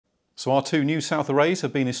So our two new south arrays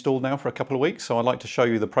have been installed now for a couple of weeks, so I'd like to show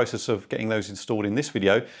you the process of getting those installed in this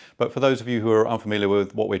video. But for those of you who are unfamiliar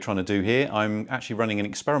with what we're trying to do here, I'm actually running an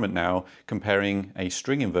experiment now comparing a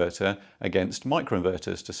string inverter against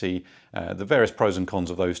microinverters to see the various pros and cons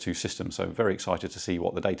of those two systems. So very excited to see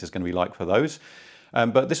what the data is going to be like for those.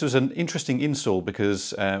 But this was an interesting install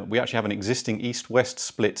because we actually have an existing east-west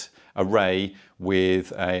split array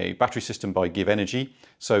with a battery system by GivEnergy.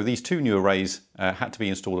 So these two new arrays had to be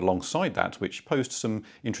installed alongside that, which posed some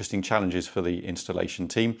interesting challenges for the installation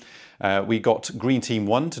team. We got Green Team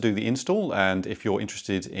 1 to do the install, and if you're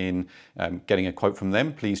interested in getting a quote from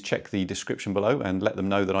them, please check the description below and let them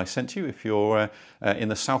know that I sent you if you're in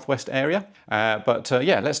the southwest area.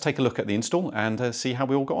 Yeah, let's take a look at the install and see how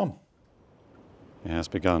we all got on. It has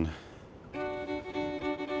begun.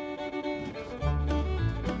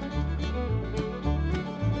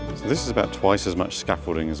 So this is about twice as much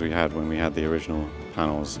scaffolding as we had when we had the original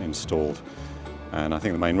panels installed. And I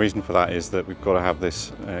think the main reason for that is that we've got to have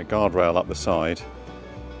this guardrail up the side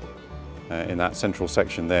in that central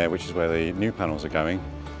section there, which is where the new panels are going.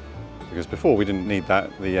 Because before we didn't need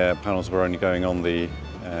that, the panels were only going on the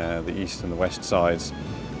east and the west sides,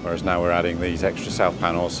 whereas now we're adding these extra south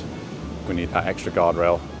panels. We need that extra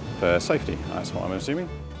guardrail for safety, that's what I'm assuming.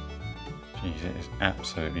 Jeez, it is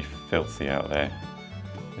absolutely filthy out there.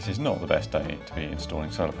 This is not the best day to be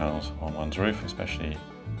installing solar panels on one's roof, especially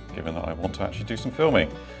given that I want to actually do some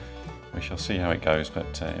filming. We shall see how it goes,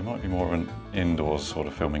 but it might be more of an indoors sort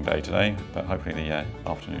of filming day today, but hopefully the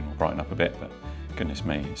afternoon will brighten up a bit. But goodness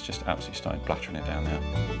me, it's just absolutely starting blattering it down now.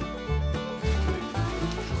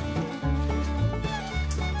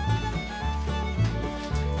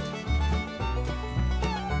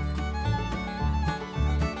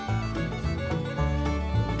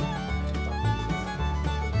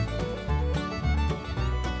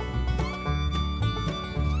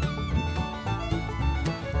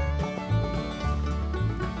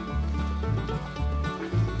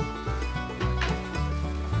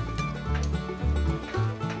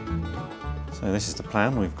 So this is the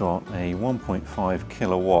plan. We've got a 1.5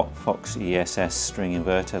 kilowatt Fox ESS string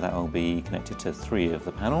inverter that will be connected to 3 of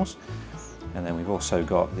the panels. And then we've also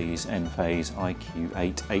got these Enphase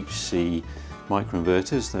IQ8HC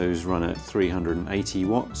microinverters. Those run at 380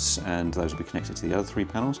 watts and those will be connected to the other 3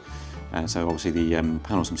 panels. And so obviously the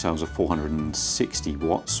panels themselves are 460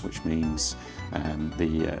 watts, which means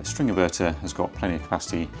the string inverter has got plenty of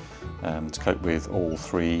capacity to cope with all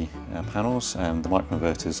 3 panels. The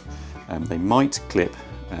microinverters, they might clip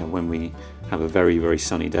when we have a very, very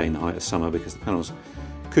sunny day in the height of summer, because the panels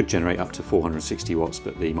could generate up to 460 watts,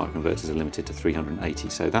 but the microinverters are limited to 380.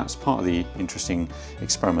 So that's part of the interesting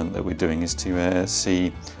experiment that we're doing, is to see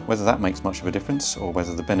whether that makes much of a difference, or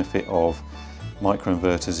whether the benefit of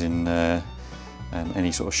microinverters in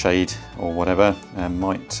any sort of shade or whatever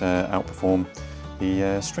might outperform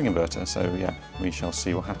the string inverter. So yeah, we shall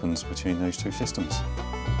see what happens between those two systems.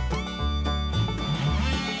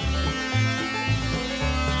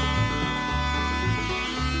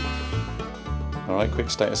 Alright, quick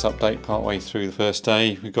status update partway through the first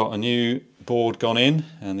day. We've got a new board gone in,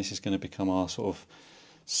 and this is going to become our sort of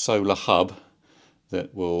solar hub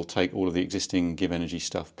that will take all of the existing GivEnergy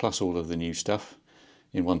stuff plus all of the new stuff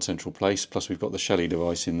in one central place. Plus we've got the Shelly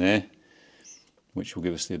device in there, which will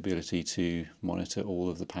give us the ability to monitor all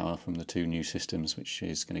of the power from the 2 new systems, which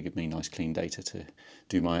is going to give me nice clean data to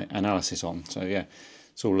do my analysis on. So yeah,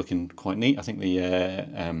 it's all looking quite neat. I think the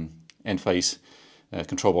Enphase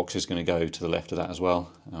control box is going to go to the left of that as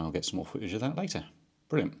well. I'll get some more footage of that later.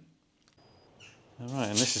 Brilliant. Alright,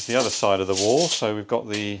 and this is the other side of the wall. So we've got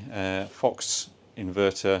the Fox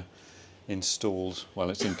inverter installed. Well,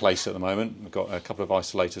 it's in place at the moment. We've got a couple of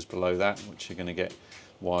isolators below that, which are going to get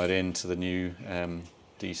wired into the new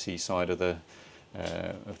DC side of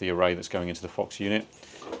the array that's going into the Fox unit.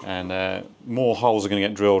 And more holes are going to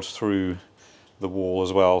get drilled through the wall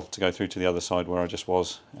as well to go through to the other side where I just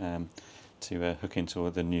was, to hook into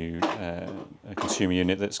the new consumer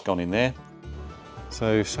unit that's gone in there.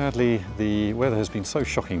 So sadly the weather has been so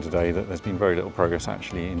shocking today that there's been very little progress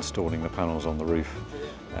actually installing the panels on the roof.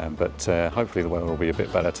 But hopefully the weather will be a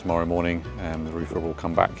bit better tomorrow morning and the roofer will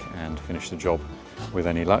come back and finish the job with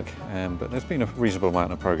any luck. But there's been a reasonable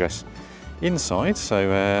amount of progress inside, so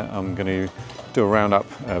I'm going to do a roundup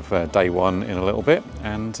of day 1 in a little bit,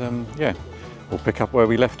 and yeah, we'll pick up where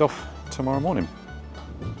we left off tomorrow morning.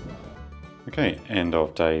 Okay, end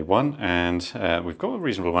of day 1, and we've got a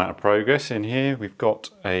reasonable amount of progress in here. We've got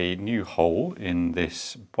a new hole in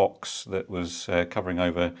this box that was covering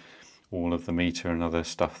over all of the meter and other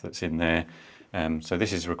stuff that's in there. So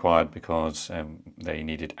this is required because they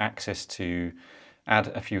needed access to add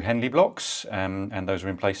a few Henley blocks, and those are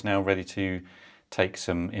in place now, ready to take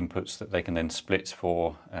some inputs that they can then split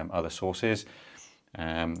for other sources.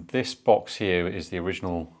 This box here is the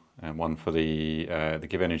original one for the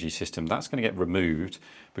GivEnergy system. That's going to get removed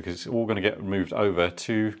because it's all going to get removed over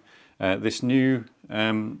to this new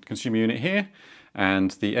consumer unit here,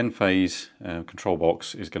 and the Enphase control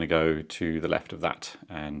box is going to go to the left of that,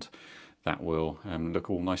 and that will look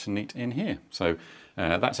all nice and neat in here. So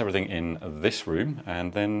that's everything in this room,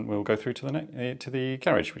 and then we'll go through to the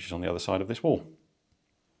garage, which is on the other side of this wall.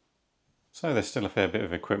 So there's still a fair bit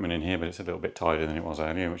of equipment in here, but it's a little bit tighter than it was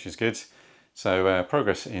earlier, which is good. So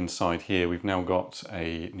progress inside here, we've now got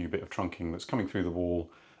a new bit of trunking that's coming through the wall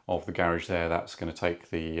of the garage there. That's going to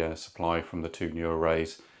take the supply from the two new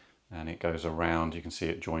arrays, and it goes around. You can see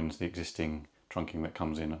it joins the existing trunking that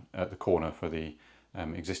comes in at the corner for the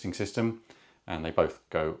existing system, and they both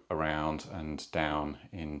go around and down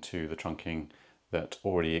into the trunking that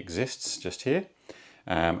already exists just here.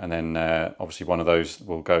 And then obviously one of those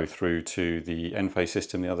will go through to the Enphase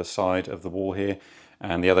system, the other side of the wall here,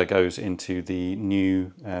 and the other goes into the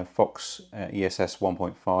new Fox ESS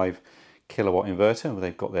 1.5 kilowatt inverter, where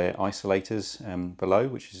they've got their isolators below,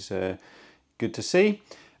 which is good to see.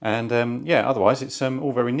 And yeah, otherwise it's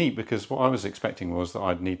all very neat, because what I was expecting was that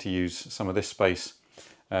I'd need to use some of this space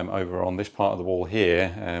over on this part of the wall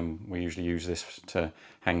here. We usually use this to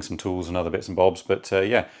hang some tools and other bits and bobs, but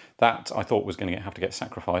yeah, that I thought was going to have to get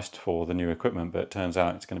sacrificed for the new equipment, but it turns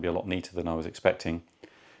out it's going to be a lot neater than I was expecting,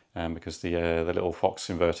 because the little Fox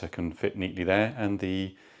inverter can fit neatly there, and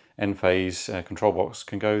the Enphase control box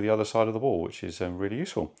can go the other side of the wall, which is really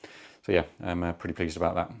useful. So yeah, I'm pretty pleased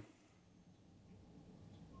about that.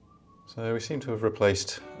 So we seem to have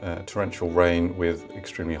replaced torrential rain with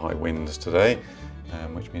extremely high winds today,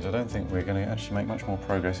 which means I don't think we're going to actually make much more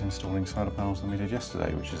progress installing solar panels than we did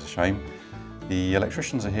yesterday, which is a shame. The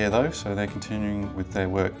electricians are here though, so they're continuing with their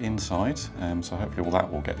work inside, so hopefully all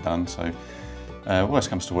that will get done. So worst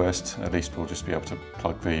comes to worst, at least we'll just be able to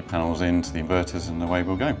plug the panels into the inverters and away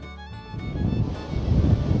we'll go.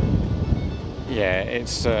 Yeah,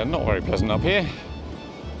 it's not very pleasant up here.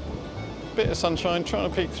 Bit of sunshine trying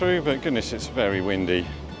to peek through, but goodness, it's very windy.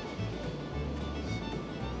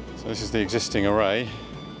 So this is the existing array,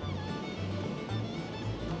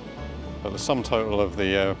 but the sum total of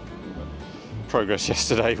the progress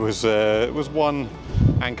yesterday was one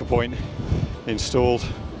anchor point installed.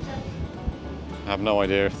 I have no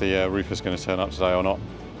idea if the roofer's going to turn up today or not.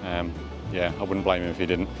 Yeah, I wouldn't blame him if he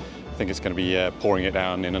didn't. I think it's going to be pouring it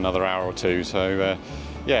down in another hour or two, so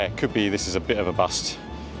yeah, it could be this is a bit of a bust.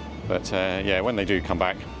 But yeah, when they do come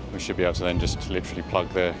back, we should be able to then just literally plug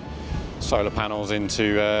the solar panels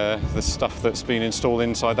into the stuff that's been installed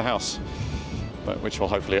inside the house, but which will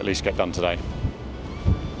hopefully at least get done today.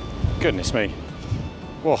 Goodness me.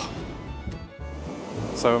 Whoa.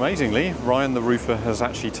 So amazingly, Ryan the roofer has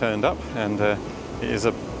actually turned up, and it is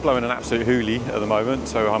blowing an absolute hoolie at the moment,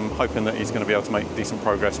 so I'm hoping that he's going to be able to make decent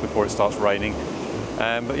progress before it starts raining.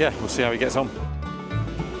 But yeah, we'll see how he gets on.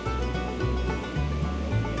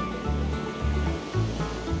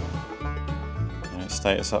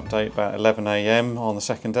 Status update about 11 AM on the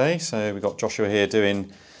second day. So we've got Joshua here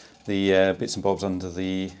doing the bits and bobs under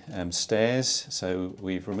the stairs. So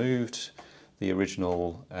we've removed the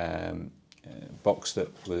original box that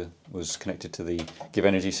was connected to the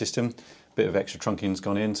GivEnergy system. Bit of extra trunking's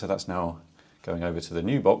gone in, so that's now going over to the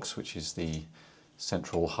new box, which is the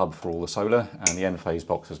central hub for all the solar, and the Enphase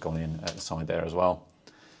box has gone in at the side there as well.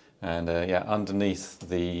 And yeah, underneath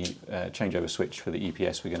the changeover switch for the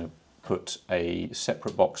EPS, we're going to put a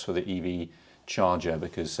separate box for the EV charger,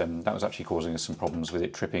 because that was actually causing us some problems with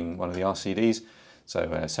it tripping one of the RCDs.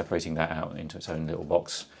 So separating that out into its own little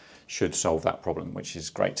box should solve that problem, which is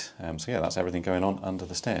great. So yeah, that's everything going on under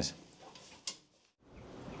the stairs.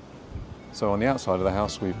 So on the outside of the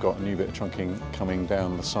house, we've got a new bit of trunking coming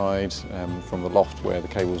down the side from the loft where the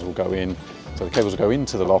cables will go in. So the cables will go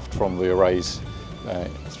into the loft from the arrays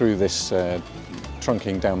through this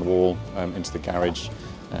trunking down the wall into the garage,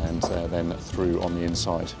 and then through on the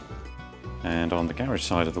inside. And on the garage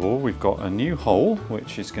side of the wall, we've got a new hole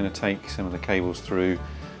which is going to take some of the cables through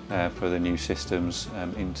for the new systems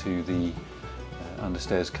into the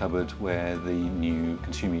understairs cupboard where the new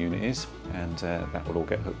consumer unit is, and that will all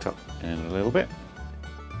get hooked up in a little bit.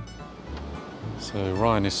 So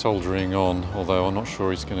Ryan is soldering on, although I'm not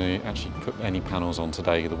sure he's going to actually put any panels on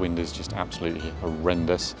today. The wind is just absolutely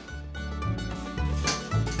horrendous.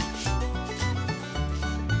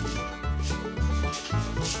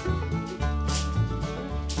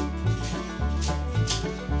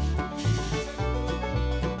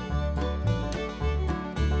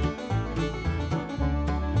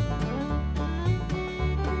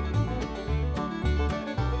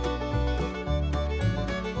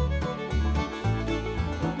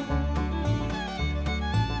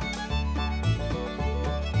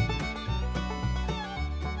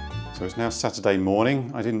 So it's now Saturday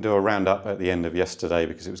morning. I didn't do a roundup at the end of yesterday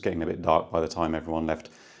because it was getting a bit dark by the time everyone left.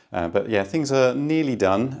 But yeah, things are nearly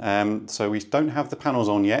done. So we don't have the panels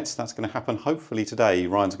on yet. That's going to happen hopefully today.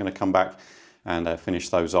 Ryan's going to come back and finish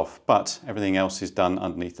those off. But everything else is done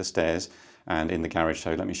underneath the stairs and in the garage.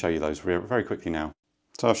 So let me show you those very quickly now.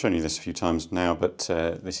 So I've shown you this a few times now, but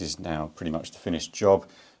this is now pretty much the finished job.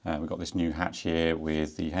 We've got this new hatch here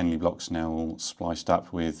with the Henley blocks now all spliced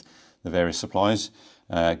up with the various supplies.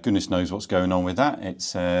 Goodness knows what's going on with that.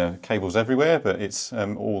 It's cables everywhere, but it's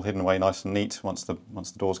all hidden away nice and neat once the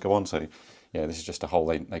doors go on. So yeah, this is just a hole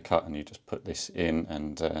they cut, and you just put this in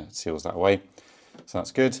and it seals that away. So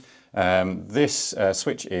that's good. This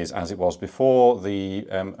switch is as it was before. The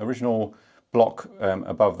original block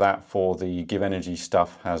above that for the GivEnergy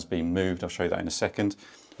stuff has been moved. I'll show you that in a second.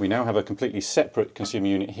 We now have a completely separate consumer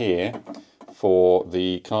unit here for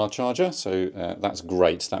the car charger, so that's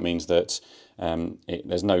great. That means that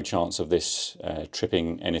there's no chance of this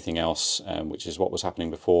tripping anything else, which is what was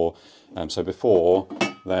happening before. So before,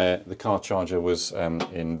 the car charger was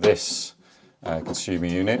in this consumer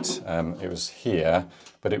unit. It was here,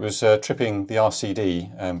 but it was tripping the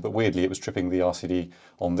RCD, but weirdly it was tripping the RCD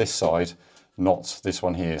on this side, not this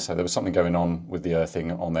one here. So there was something going on with the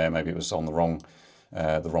earthing on there. Maybe it was on the wrong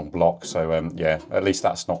block. So yeah, at least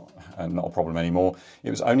that's not a problem anymore.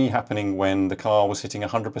 It was only happening when the car was hitting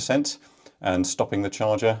 100% and stopping the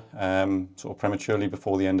charger sort of prematurely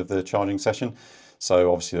before the end of the charging session.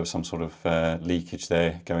 So obviously there was some sort of leakage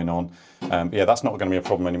there going on. But yeah, that's not going to be a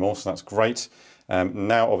problem anymore, so that's great.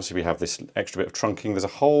 Now obviously we have this extra bit of trunking. There's a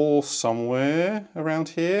hole somewhere around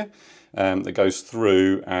here that goes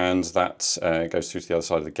through, and that goes through to the other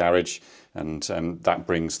side of the garage, and that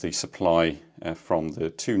brings the supply from the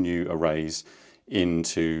two new arrays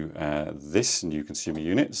into this new consumer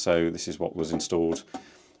unit. So this is what was installed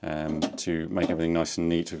to make everything nice and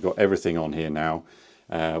neat. We've got everything on here now.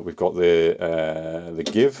 We've got the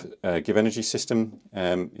GivEnergy system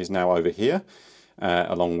is now over here,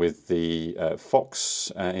 along with the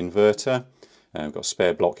Fox inverter. We've got a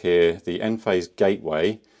spare block here, the Enphase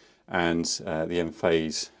gateway, and the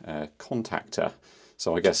Enphase contactor.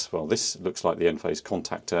 So I guess, well, this looks like the Enphase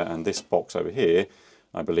contactor, and this box over here,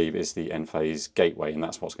 I believe, is the Enphase gateway, and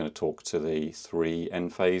that's what's going to talk to the 3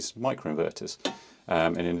 Enphase microinverters.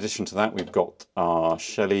 And in addition to that, we've got our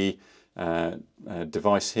Shelly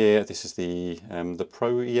device here. This is the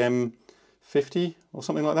Pro EM50 or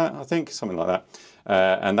something like that, I think, something like that.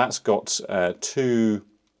 And that's got 2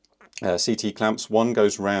 CT clamps. One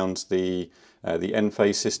goes around the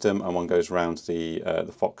Enphase system, and one goes around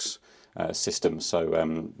the Fox system.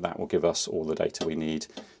 So that will give us all the data we need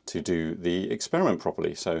to do the experiment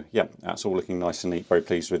properly. So yeah, that's all looking nice and neat. Very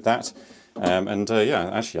pleased with that. And yeah,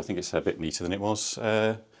 actually I think it's a bit neater than it was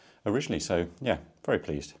originally. So yeah, very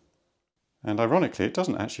pleased. And ironically, it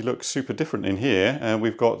doesn't actually look super different in here.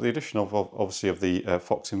 We've got the addition of obviously of the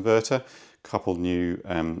Fox inverter, a couple new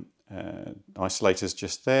isolators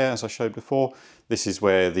just there, as I showed before. This is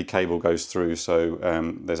where the cable goes through, so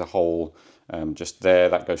there's a hole just there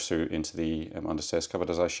that goes through into the understairs cupboard,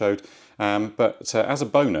 as I showed. But as a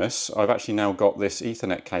bonus, I've actually now got this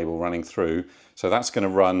Ethernet cable running through, so that's going to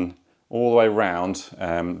run all the way around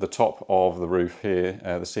the top of the roof here,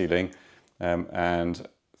 the ceiling, and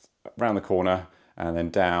around the corner and then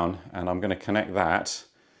down, and I'm going to connect that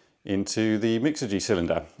into the Mixergy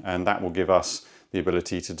cylinder, and that will give us the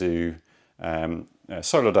ability to do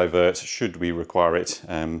solar divert should we require it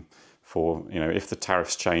for, you know, if the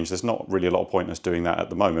tariffs change. There's not really a lot of point in us doing that at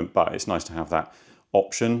the moment, but it's nice to have that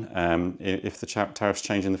option if the tariffs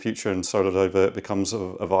change in the future and solar divert becomes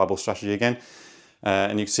a viable strategy again.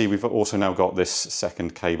 And you can see we've also now got this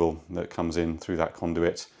second cable that comes in through that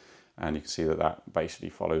conduit, and you can see that that basically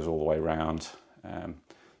follows all the way around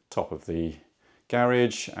top of the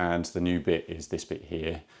garage, and the new bit is this bit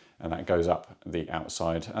here, and that goes up the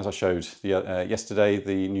outside. As I showed yesterday,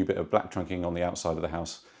 the new bit of black trunking on the outside of the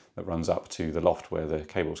house that runs up to the loft where the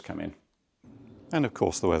cables come in. And of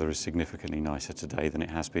course the weather is significantly nicer today than it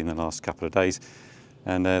has been the last couple of days,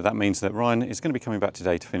 and that means that Ryan is going to be coming back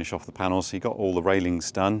today to finish off the panels. He got all the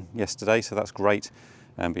railings done yesterday, so that's great,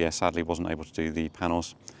 but yeah, sadly wasn't able to do the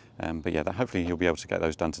panels. But yeah, hopefully he'll be able to get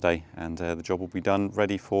those done today, and the job will be done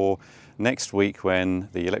ready for next week when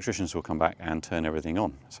the electricians will come back and turn everything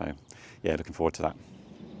on. So yeah, looking forward to that.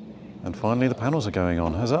 And finally the panels are going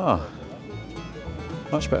on, huzzah!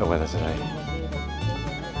 Much better weather today.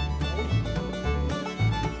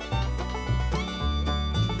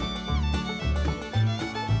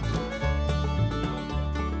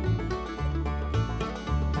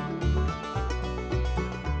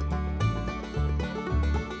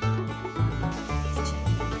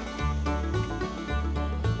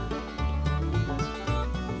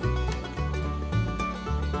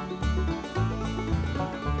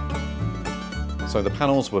 So the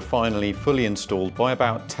panels were finally fully installed by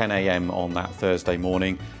about 10 AM on that Thursday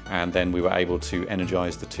morning, and then we were able to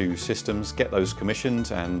energize the two systems, get those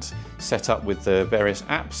commissioned and set up with the various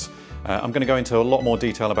apps. I'm going to go into a lot more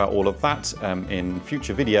detail about all of that in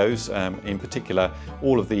future videos, in particular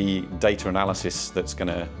all of the data analysis that's going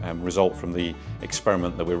to result from the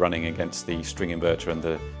experiment that we're running against the string inverter and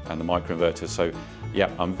the microinverters. So yeah,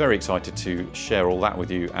 I'm very excited to share all that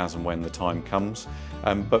with you as and when the time comes.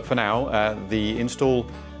 But for now, the install,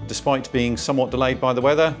 despite being somewhat delayed by the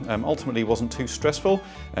weather, ultimately wasn't too stressful.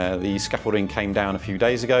 The scaffolding came down a few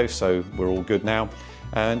days ago, so we're all good now.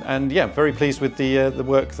 And yeah, very pleased with the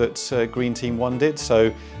work that Green Team 1 did.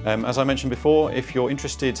 So as I mentioned before, if you're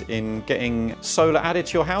interested in getting solar added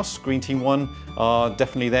to your house, Green Team 1 are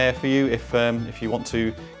definitely there for you. If you want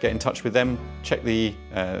to get in touch with them, check the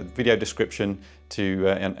video description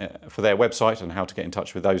for their website and how to get in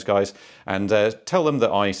touch with those guys, and tell them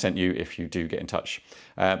that I sent you if you do get in touch.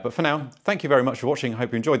 But for now, thank you very much for watching. I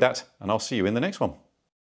hope you enjoyed that, and I'll see you in the next one.